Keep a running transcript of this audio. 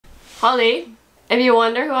Holly, if you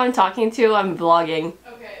wonder who I'm talking to, I'm vlogging.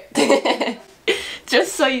 Okay.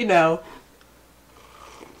 Just so you know.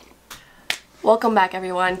 Welcome back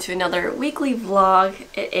everyone to another weekly vlog.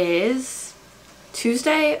 It is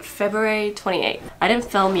Tuesday, February 28th. I didn't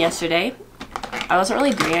film yesterday. I wasn't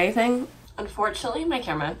really doing anything. Unfortunately, my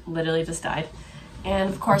camera literally just died. And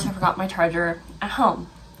of course, I forgot my charger at home.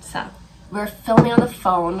 So, we're filming on the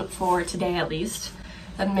phone for today at least.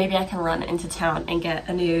 Then maybe I can run into town and get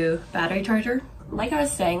a new battery charger. Like I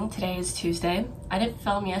was saying, today is Tuesday. I didn't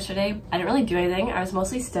film yesterday. I didn't really do anything. I was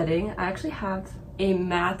mostly studying. I actually have a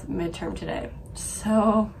math midterm today.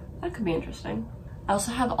 So, that could be interesting. I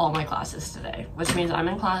also have all my classes today, which means I'm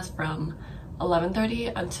in class from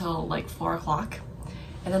 11:30 until like 4 o'clock.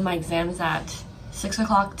 And then my exam is at 6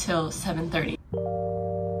 o'clock till 7:30.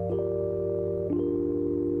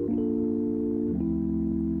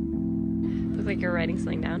 Looks like you're writing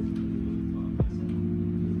something down.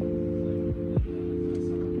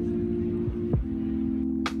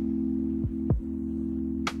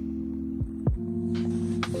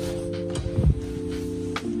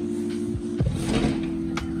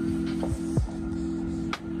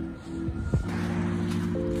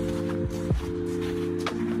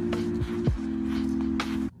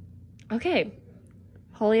 Okay,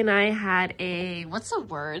 Holly and I had a, what's the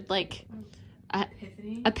word? Like,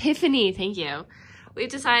 epiphany, thank you. We've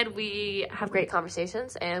decided we have great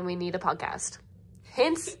conversations and we need a podcast.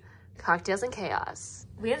 Hence, Cocktails and Chaos.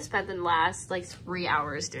 We had spent the last like 3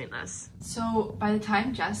 hours doing this. So by the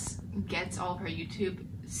time Jess gets all of her YouTube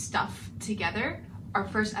stuff together, our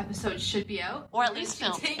first episode should be out. Or at least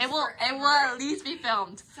filmed. It will at least be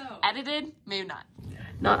filmed. So edited, maybe not.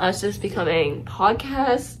 Not us just becoming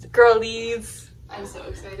podcast girlies. I'm so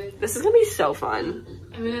excited. This is gonna be so fun.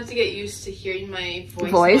 I'm gonna have to get used to hearing my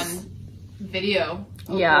voice? On video.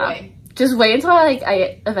 Oh, yeah. Boy. Just wait until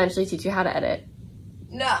I eventually teach you how to edit.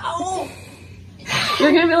 No.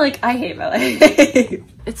 You're gonna be like, I hate my life.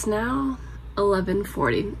 It's now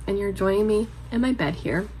 11:40 and you're joining me in my bed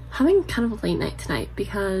here. Having kind of a late night tonight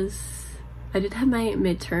because I did have my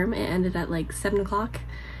midterm. It ended at like 7 o'clock.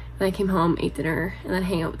 And I came home, ate dinner, and then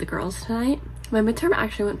hang out with the girls tonight. My midterm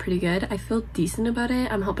actually went pretty good. I feel decent about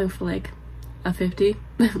it. I'm hoping for like a 50.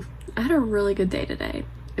 I had a really good day today.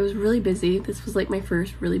 It was really busy. This was like my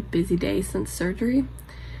first really busy day since surgery.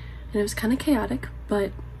 And it was kind of chaotic,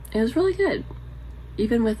 but it was really good.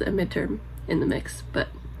 Even with a midterm in the mix. But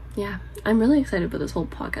yeah, I'm really excited about this whole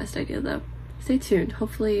podcast idea though. Stay tuned.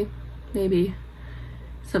 Hopefully, maybe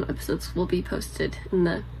some episodes will be posted in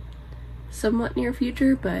the somewhat near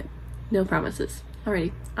future, but no promises.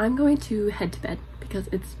 Alrighty, I'm going to head to bed because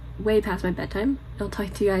it's way past my bedtime. I'll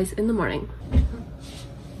talk to you guys in the morning.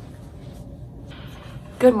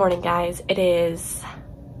 Good morning, guys. It is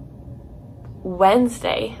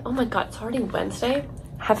Wednesday. Oh my god, it's already Wednesday.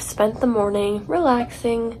 Have spent the morning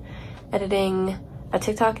relaxing, editing a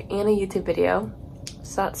TikTok and a YouTube video.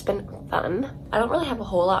 So that's been fun. I don't really have a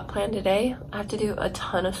whole lot planned today. I have to do a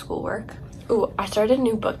ton of schoolwork. Ooh, I started a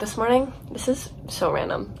new book this morning. This is so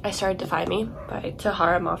random. I started Defy Me by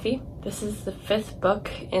Tahara Mafi. This is the 5th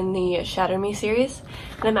book in the Shatter Me series.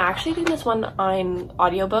 And I'm actually doing this one on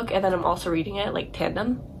audiobook and then I'm also reading it like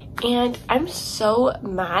tandem. And I'm so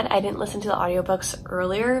mad I didn't listen to the audiobooks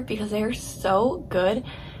earlier because they are so good.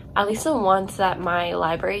 At least the ones that my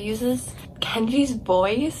library uses. Kenji's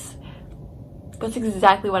voice was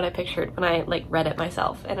exactly what I pictured when I like read it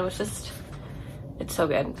myself. And it was just, it's so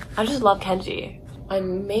good. I just love Kenji.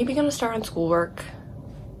 I'm maybe gonna start on schoolwork.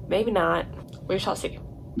 Maybe not. We shall see.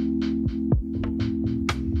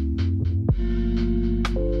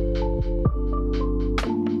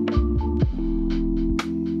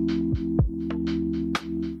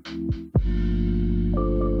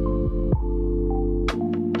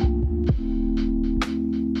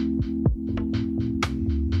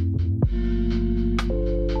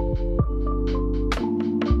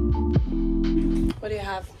 What do you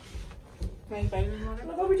have? My vitamin water.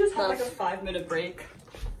 How about we just have like a 5-minute break?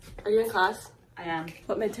 Are you in class? I am.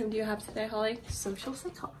 What midterm do you have today, Holly? Social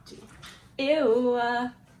psychology. Ew.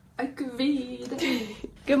 Agreed.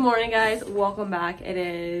 Good morning, guys. Welcome back. It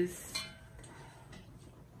is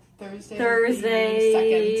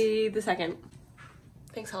Thursday the 2nd.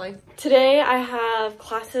 Thanks, Holly. Today I have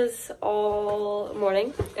classes all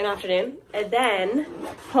morning and afternoon, and then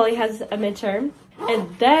Holly has a midterm,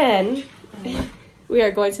 and then we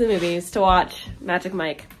are going to the movies to watch Magic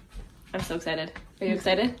Mike. I'm so excited. Are you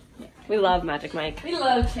excited? Yeah. We love Magic Mike. We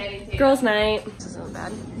love Channing Tatum. Girls' night. This isn't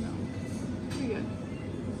bad. Pretty good.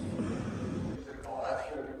 That's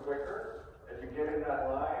going to be quicker if you get in that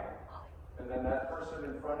line, and then that person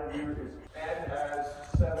in front of you is and as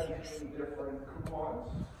 17 course. different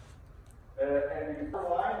coupons. And if you're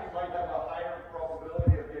line, you might have a higher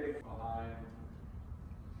probability of getting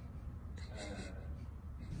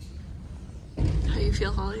behind. How you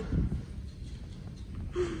feel, Holly?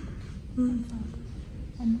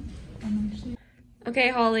 Okay,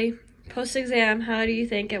 Holly, post-exam, how do you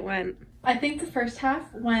think it went? I think the first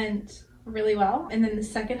half went really well, and then the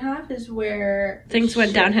second half is where Things went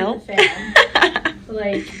shit downhill. hit the fan.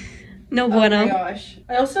 Like, No oh bueno. my gosh.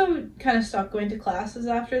 I also kind of stopped going to classes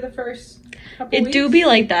after the first couple It weeks. do be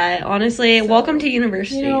like that, honestly. So, Welcome to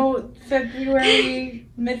university. You know,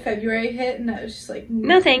 mid-February hit, and I was just like,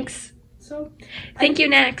 No thanks. So, Thank you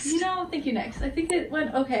next. thank you next. I think it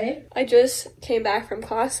went okay. I just came back from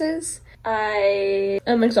classes. I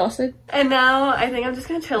am exhausted. And now I think I'm just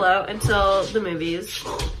gonna chill out until the movies,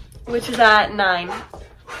 which is at 9.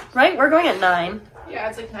 Right? We're going at 9. Yeah,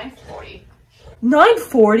 it's like 9:40.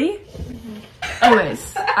 9:40?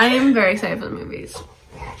 Anyways, I am very excited for the movies.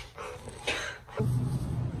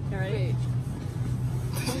 Alright.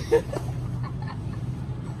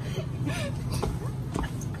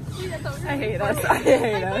 I hate us. I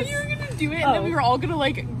hate us. You were gonna do it and then we were all gonna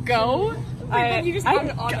like go. Then you just had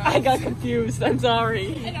it on I us. got confused. I'm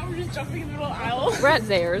sorry. And now we're just jumping in the middle of the aisle. We're at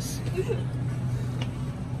Zayre's.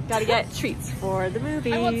 Gotta get treats for the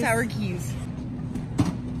movies. I want sour keys.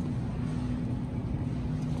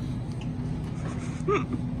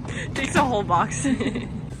 Takes a whole box.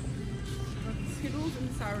 Skittles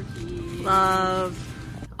and sour keys. Love.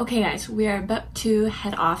 Okay guys, we are about to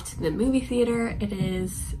head off to the movie theater. It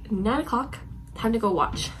is 9 o'clock. Time to go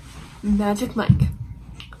watch Magic Mike.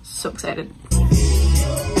 So excited.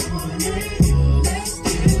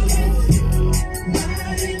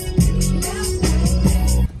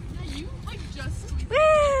 You like just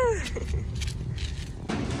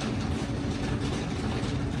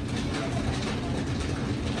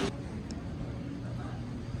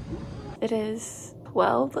It is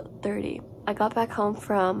 12:30. I got back home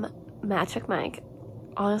from Magic Mike.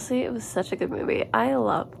 Honestly, it was such a good movie. I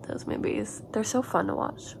love those movies. They're so fun to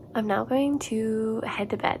watch. I'm now going to head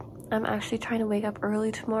to bed. I'm actually trying to wake up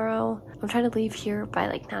early tomorrow. I'm trying to leave here by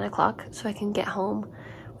like 9 o'clock so I can get home.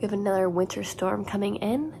 We have another winter storm coming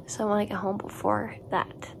in, so I want to get home before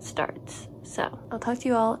that starts. So I'll talk to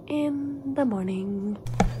you all in the morning.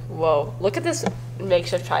 Whoa, look at this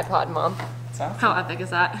makeshift tripod, Mom. How epic is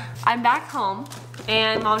that? I'm back home,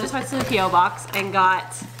 and Mom just went to the P.O. box and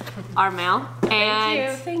got our mail.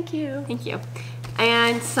 And thank you.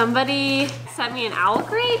 And somebody sent me an Owl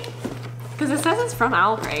Crate, because it says it's from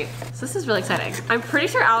Owl Crate. So this is really exciting. I'm pretty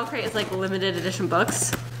sure Owl Crate is like limited edition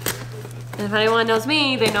books. And if anyone knows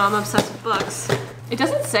me, they know I'm obsessed with books. It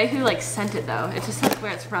doesn't say who like sent it though. It just says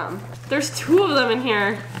where it's from. There's 2 of them in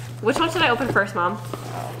here. Which one should I open first, Mom?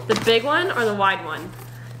 The big one or the wide one?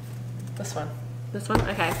 This one. This one?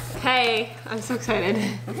 Okay. Hey, I'm so excited.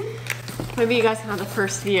 Maybe you guys can have the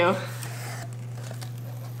first view.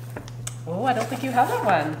 Oh, I don't think you have that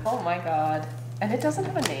one. Oh my god. And it doesn't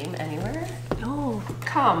have a name anywhere? No.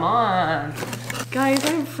 Come on. Guys,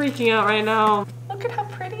 I'm freaking out right now. Look at how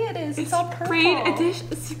pretty it is. It's all purple.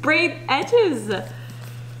 Sprayed edges. The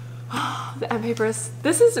end papers.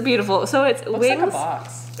 This is beautiful. So it's Looks Wings. like a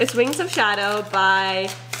box. It's Wings of Shadow by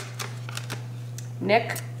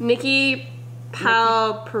Nikki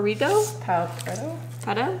Palperito.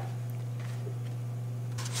 Peta.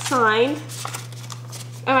 Signed.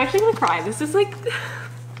 I'm actually gonna cry. This is like.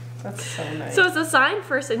 That's so nice. So it's a signed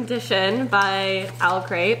first edition by Owl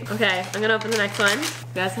Crate. Okay, I'm gonna open the next one. You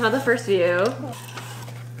guys can have the first view.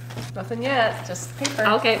 Nothing yet, just paper.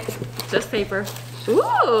 Okay, just paper.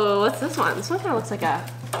 Ooh, what's this one? This one kind of looks like a...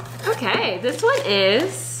 Okay, this one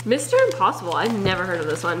is Mr. Impossible. I've never heard of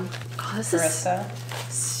this one. Oh, this Carissa.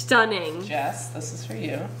 is stunning. Jess, this is for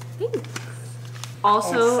you. Thanks.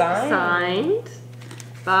 Also Oh, signed.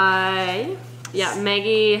 by, yeah,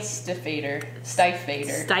 Maggie Stiefvater.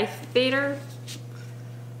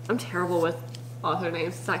 I'm terrible with author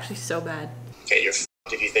names. It's actually so bad. Okay, you're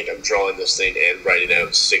f***ed if you think I'm drawing this thing and writing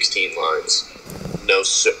out 16 lines. No,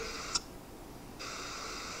 sir.